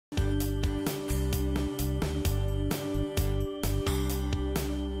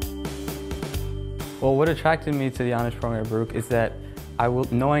Well, what attracted me to the honors program at Baruch is that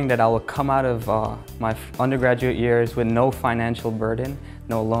knowing that I will come out of my undergraduate years with no financial burden,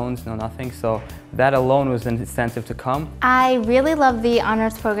 no loans, no nothing. So that alone was an incentive to come. I really love the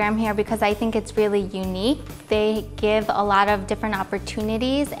honors program here because I think it's really unique. They give a lot of different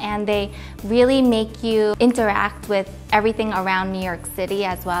opportunities and they really make you interact with everything around New York City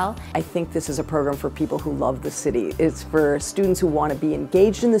as well. I think this is a program for people who love the city. It's for students who want to be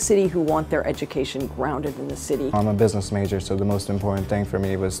engaged in the city, who want their education grounded in the city. I'm a business major, so the most important thing for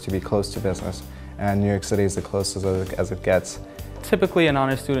me was to be close to business, and New York City is the closest as it gets. Typically, an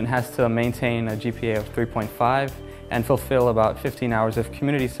honors student has to maintain a GPA of 3.5 and fulfill about 15 hours of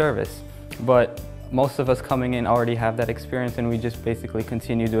community service. But most of us coming in already have that experience, and we just basically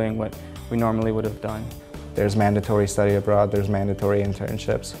continue doing what we normally would have done. There's mandatory study abroad, there's mandatory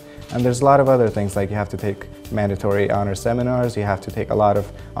internships, and there's a lot of other things, like you have to take mandatory honors seminars, you have to take a lot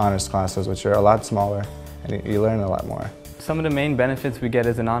of honors classes, which are a lot smaller, and you learn a lot more. Some of the main benefits we get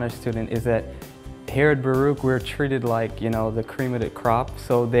as an honors student is that here at Baruch, we're treated like, the cream of the crop.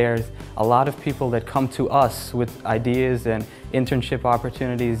 So there's a lot of people that come to us with ideas and internship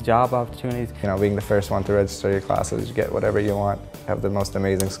opportunities, job opportunities. Being the first one to register your classes, you get whatever you want, have the most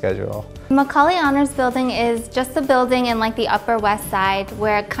amazing schedule. Macaulay Honors Building is just a building in the Upper West Side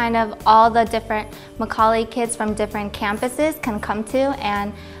where kind of all the different Macaulay kids from different campuses can come to,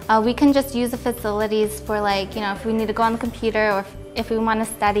 and we can just use the facilities for if we need to go on the computer or if we want to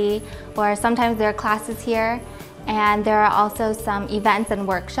study, or sometimes there are classes here, and there are also some events and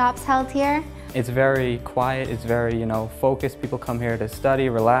workshops held here. It's very quiet, it's very focused. People come here to study,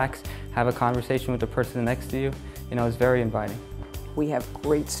 relax, have a conversation with the person next to you. It's very inviting. We have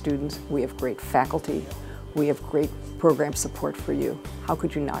great students, we have great faculty, we have great program support for you. How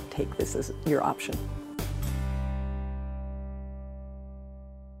could you not take this as your option?